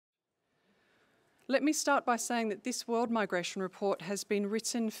Let me start by saying that this World Migration Report has been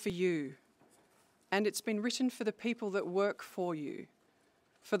written for you, and it's been written for the people that work for you,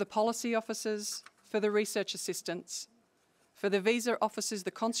 for the policy officers, for the research assistants, for the visa officers,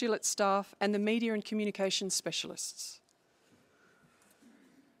 the consulate staff, and the media and communications specialists.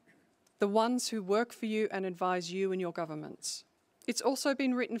 The ones who work for you and advise you and your governments. It's also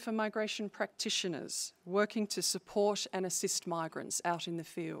been written for migration practitioners working to support and assist migrants out in the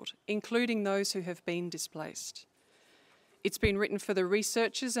field, including those who have been displaced. It's been written for the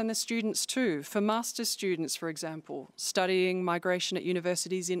researchers and the students too, for master's students, for example, studying migration at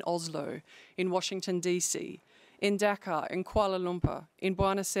universities in Oslo, in Washington, DC, in Dakar, in Kuala Lumpur, in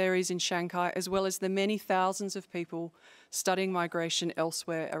Buenos Aires, in Shanghai, as well as the many thousands of people studying migration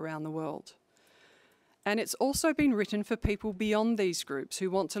elsewhere around the world. And it's also been written for people beyond these groups who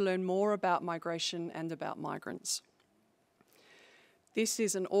want to learn more about migration and about migrants. This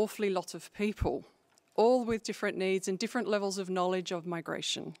is an awfully lot of people, all with different needs and different levels of knowledge of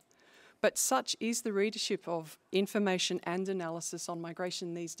migration. But such is the readership of information and analysis on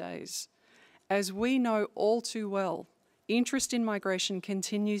migration these days. As we know all too well, interest in migration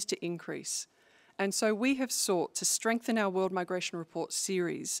continues to increase. And so we have sought to strengthen our World Migration Report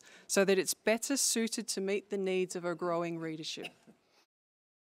series so that it's better suited to meet the needs of a growing readership.